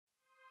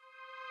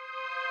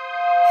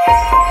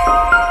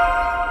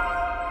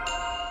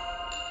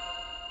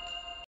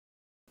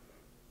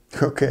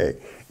Okay,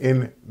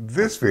 in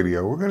this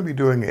video, we're going to be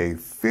doing a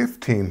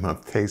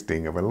 15-month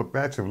tasting of a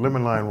batch of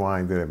lemon lime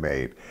wine that I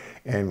made.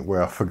 And,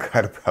 well,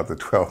 forgot about the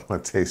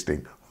 12-month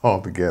tasting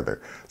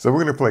altogether. So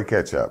we're going to play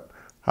catch up.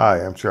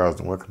 Hi, I'm Charles,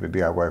 and welcome to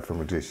DIY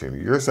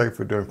Fermentation, your site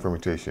for doing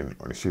fermentation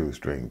on a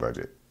shoestring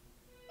budget.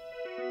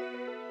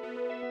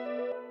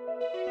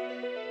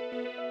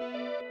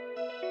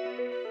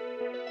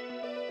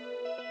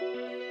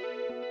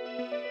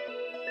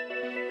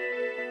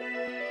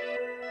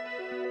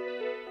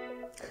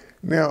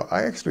 Now,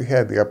 I actually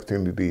had the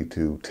opportunity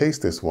to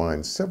taste this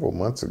wine several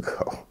months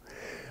ago.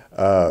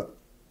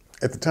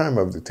 At the time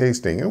of the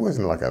tasting, it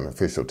wasn't like an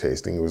official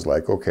tasting. It was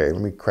like, okay,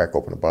 let me crack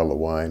open a bottle of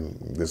wine.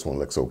 This one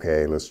looks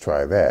okay. Let's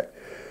try that.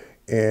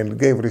 And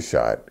gave it a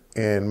shot.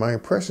 And my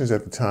impressions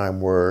at the time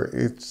were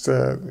it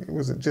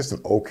was just an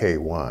okay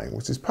wine,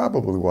 which is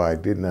probably why I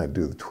did not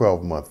do the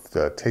 12-month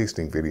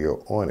tasting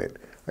video on it.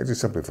 I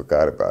just simply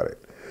forgot about it.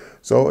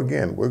 So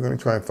again, we're going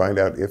to try and find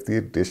out if the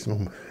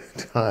additional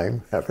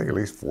time, I think at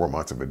least 4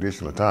 months of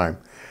additional time,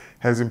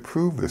 has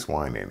improved this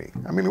wine any.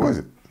 I mean, it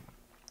wasn't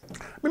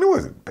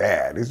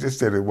bad. It's just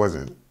that it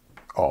wasn't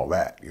all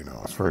that, you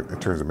know. In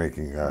terms of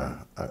making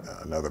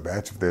another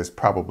batch of this,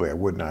 probably I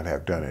would not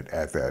have done it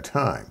at that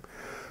time.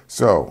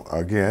 So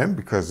again,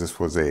 because this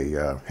was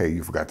a, hey,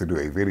 you forgot to do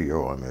a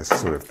video on this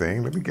sort of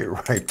thing, let me get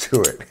right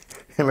to it.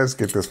 And let's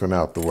get this one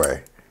out the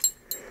way.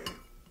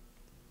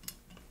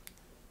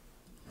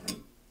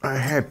 I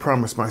had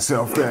promised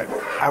myself that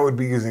I would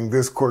be using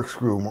this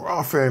corkscrew more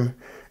often.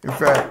 In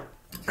fact,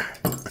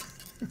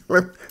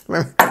 let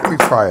me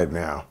try it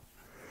now.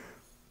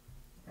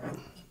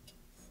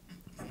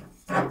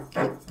 All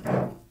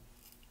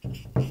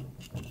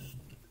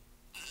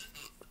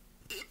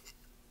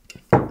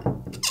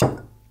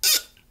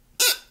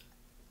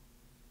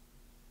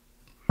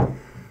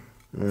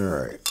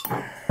right.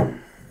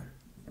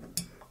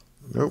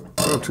 Nope,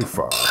 a little too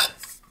far.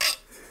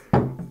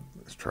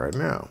 Let's try it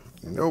now.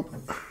 Nope,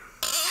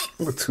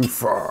 a little too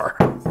far.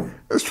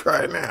 Let's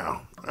try it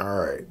now. All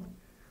right.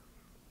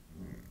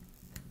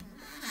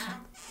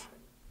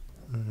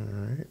 All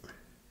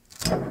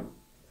right.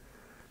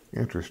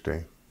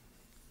 Interesting.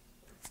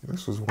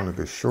 This was one of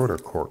the shorter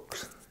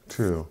corks,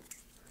 too.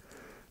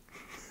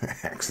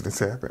 Accidents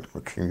happen.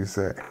 What can you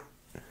say?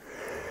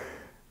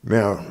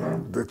 Now,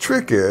 the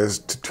trick is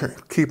to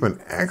keep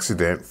an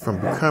accident from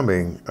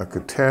becoming a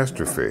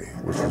catastrophe,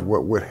 which is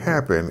what would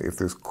happen if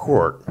this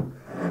cork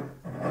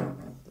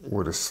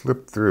were to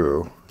slip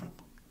through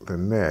the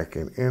neck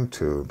and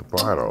into the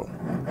bottle,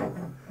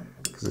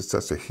 because it's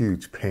such a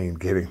huge pain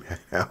getting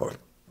that out.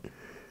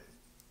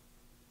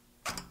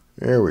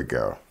 There we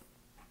go.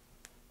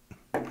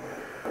 All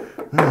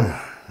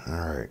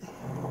right.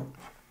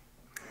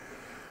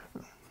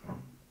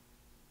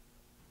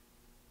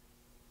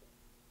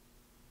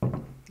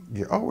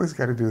 You always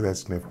got to do that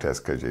sniff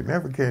test because you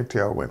never can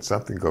tell when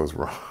something goes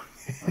wrong.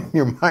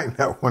 You might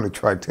not want to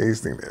try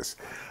tasting this.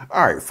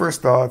 All right,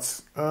 first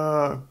thoughts,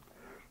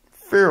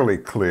 fairly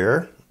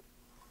clear.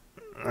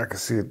 I can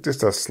see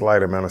just a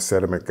slight amount of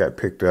sediment got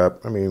picked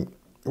up. I mean,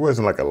 it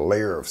wasn't like a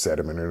layer of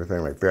sediment or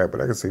anything like that,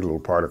 but I can see little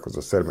particles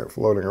of sediment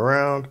floating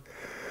around.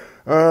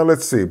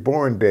 Let's see,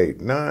 born date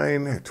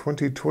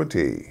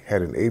 9/2020,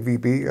 had an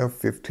AVB of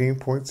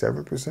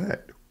 15.7%.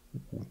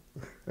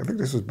 I think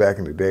this was back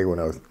in the day when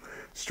I was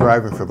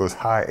striving for those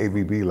high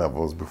AVB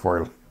levels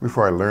before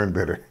I learned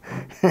better.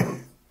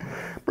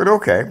 But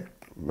okay,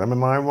 lemon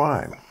lime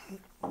wine.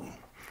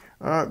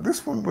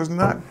 This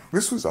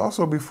was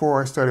also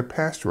before I started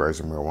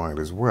pasteurizing my wine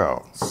as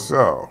well.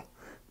 So,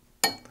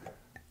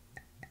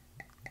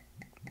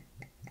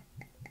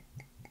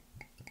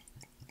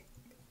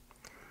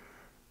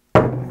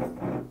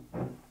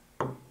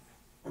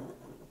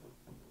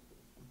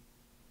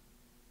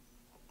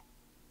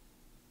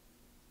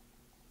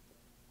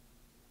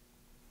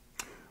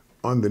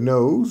 on the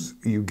nose,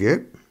 you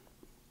get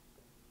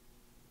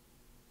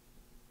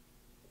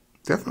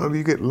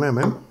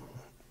lemon.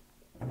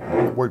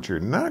 What you're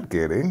not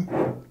getting,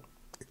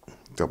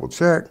 double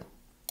check,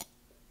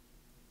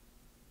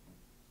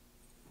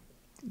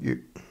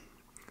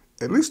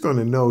 at least on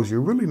the nose, you're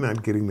really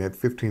not getting that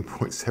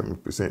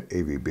 15.7%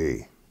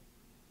 AVB.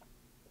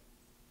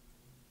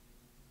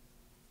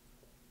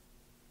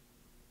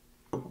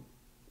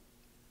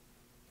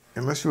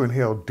 Unless you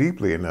inhale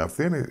deeply enough,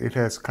 then it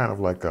has kind of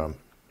like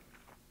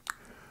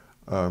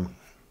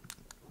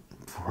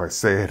before I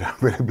say it, I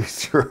better be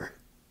sure.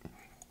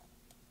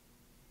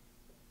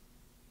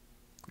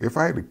 If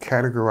I had to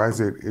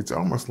categorize it, it's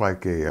almost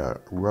like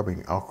a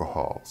rubbing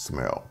alcohol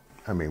smell.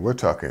 I mean, we're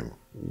talking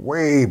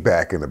way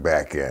back in the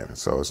back end,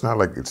 so it's not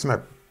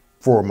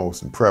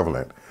foremost and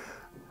prevalent.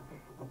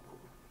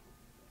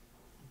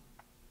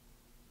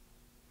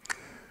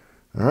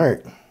 All right,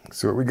 let's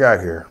see what we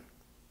got here.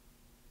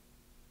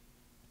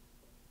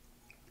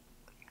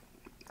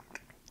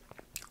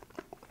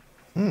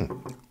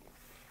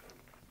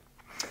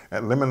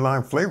 That lemon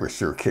lime flavor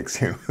sure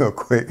kicks in real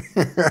quick.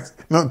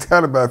 No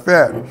doubt about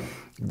that.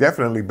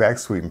 Definitely back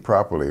sweetened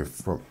properly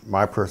for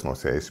my personal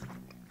taste.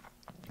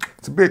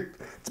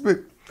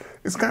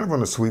 It's kind of on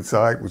the sweet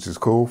side, which is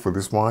cool for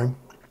this wine.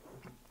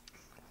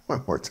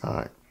 One more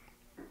time.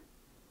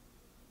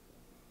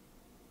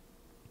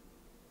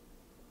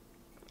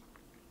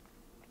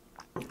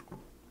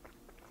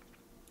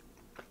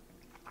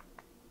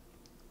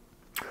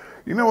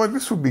 You know what?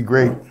 This would be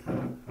great.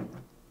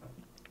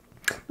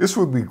 This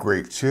would be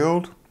great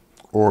chilled,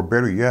 or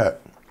better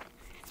yet,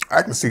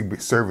 I can see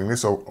serving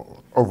this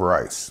over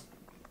ice.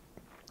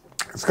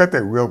 It's got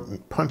that real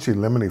punchy,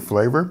 lemony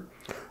flavor.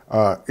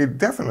 It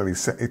definitely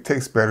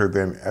tastes better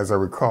than, as I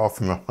recall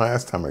from the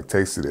last time I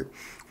tasted it,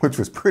 which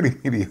was pretty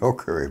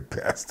mediocre at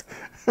best.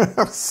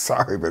 I'm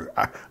sorry, but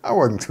I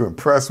wasn't too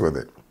impressed with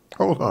it.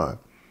 Hold on.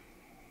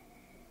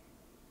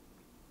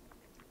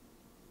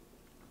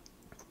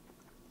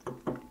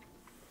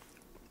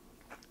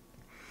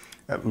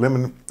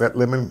 That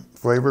lemon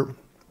flavor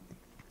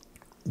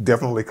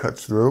definitely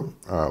cuts through.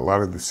 A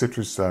lot of the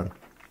citrus, I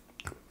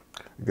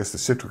guess the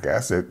citric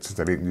acid, since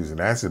I didn't use an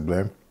acid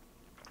blend,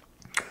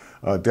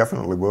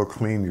 definitely will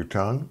clean your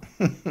tongue.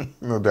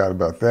 No doubt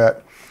about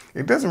that.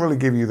 It doesn't really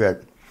give you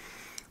that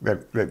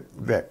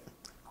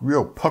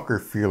real pucker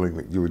feeling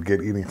that you would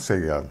get eating, say,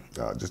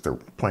 just a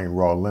plain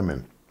raw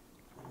lemon.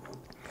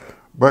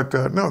 But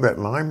no, that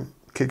lime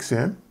kicks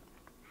in.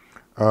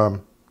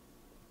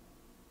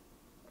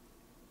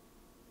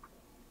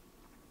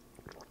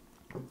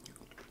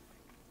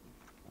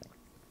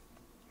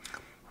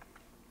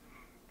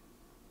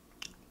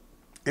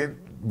 It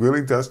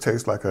really does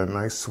taste like a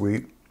nice,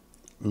 sweet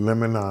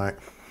lemonade.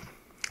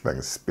 If I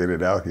can spit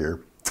it out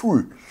here.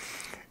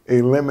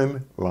 A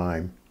lemon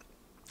lime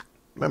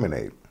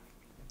lemonade.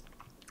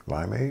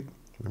 Limeade?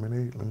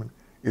 Lemonade? Lemon?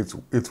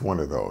 It's one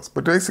of those.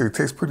 But basically it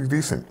tastes pretty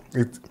decent.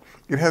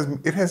 It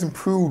has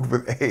improved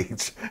with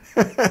age.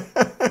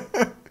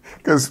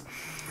 Because,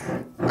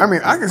 I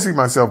mean, I can see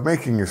myself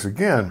making this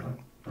again.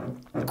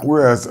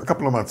 Whereas a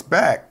couple of months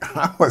back,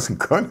 I wasn't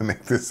going to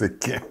make this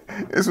again.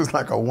 This was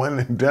like a one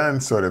and done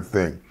sort of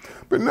thing.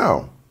 But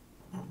no.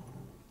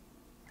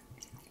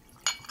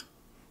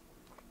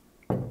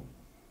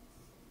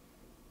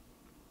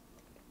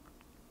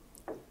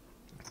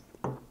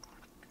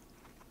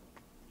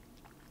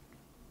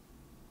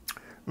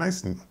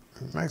 Nice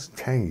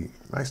tangy,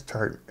 nice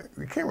tart.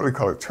 You can't really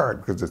call it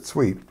tart because it's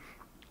sweet.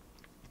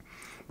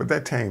 But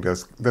that tang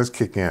does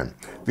kick in.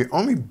 The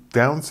only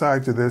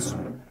downside to this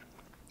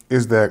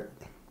is that,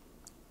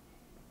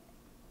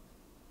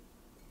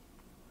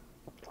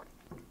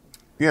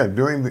 yeah,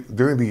 during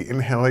the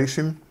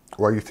inhalation,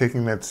 while you're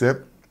taking that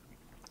sip,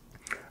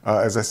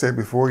 as I said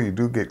before, you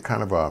do get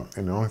kind of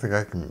and the only thing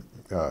I can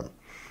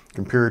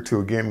compare it to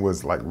again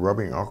was like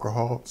rubbing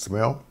alcohol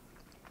smell.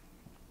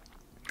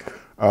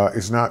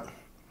 It's not,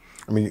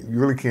 I mean, you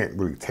really can't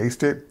really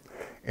taste it.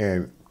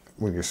 And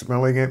when you're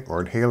smelling it or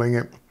inhaling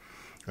it,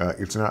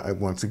 it's not,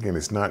 once again,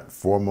 it's not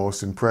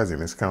foremost and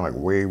present. It's kind of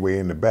like way, way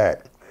in the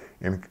back.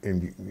 And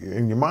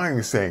in your mind,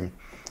 you're saying,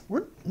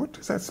 what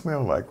does that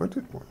smell like? What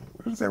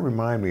does that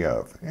remind me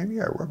of? And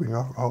yeah, rubbing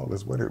alcohol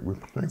is what it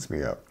reminds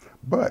me of.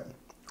 But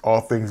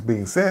all things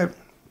being said,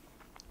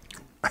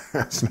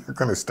 it's not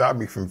going to stop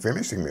me from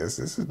finishing this.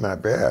 This is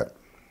not bad.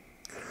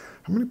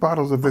 How many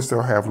bottles of this do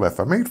I have left?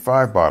 I made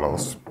 5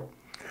 bottles.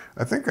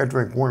 I think I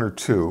drank 1 or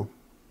 2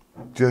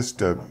 just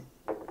to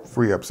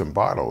free up some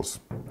bottles.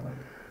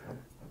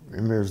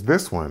 And there's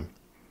this one.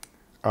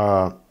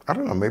 I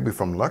don't know, maybe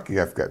if I'm lucky,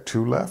 I've got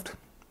 2 left.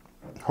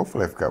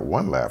 Hopefully I've got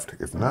 1 left.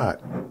 If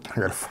not, I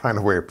got to find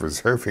a way of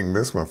preserving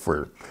this one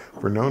for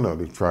Nono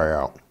to try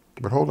out.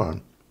 But hold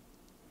on.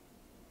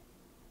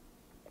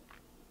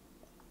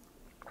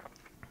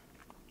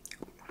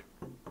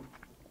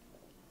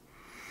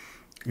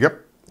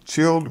 Yep,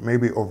 chilled,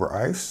 maybe over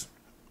ice.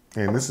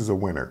 And this is a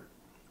winner.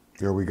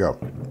 There we go.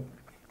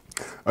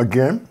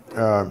 Again,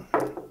 a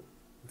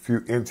few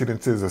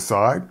incidences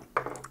aside,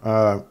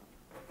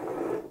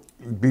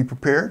 be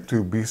prepared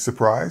to be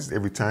surprised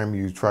every time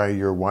you try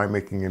your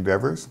winemaking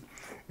endeavors.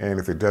 And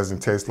if it doesn't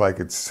taste like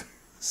it's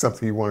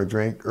something you want to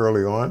drink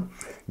early on,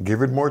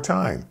 give it more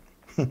time.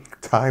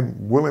 Time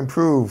will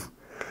improve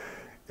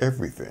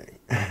everything.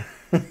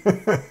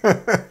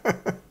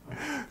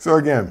 So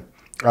again,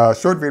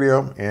 short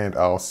video, and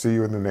I'll see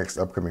you in the next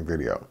upcoming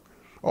video.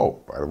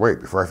 Oh, by the way,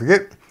 before I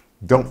forget,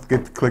 don't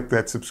forget to click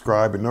that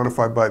subscribe and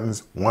notify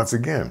buttons once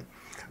again.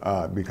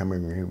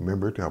 Becoming a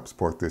member to help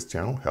support this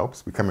channel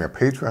helps. Becoming a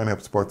Patreon to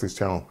help support this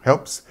channel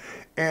helps.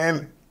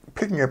 And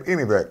picking up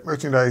any of that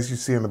merchandise you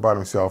see on the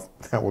bottom shelf,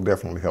 that will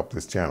definitely help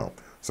this channel.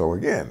 So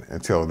again,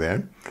 until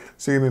then,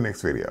 see you in the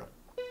next video.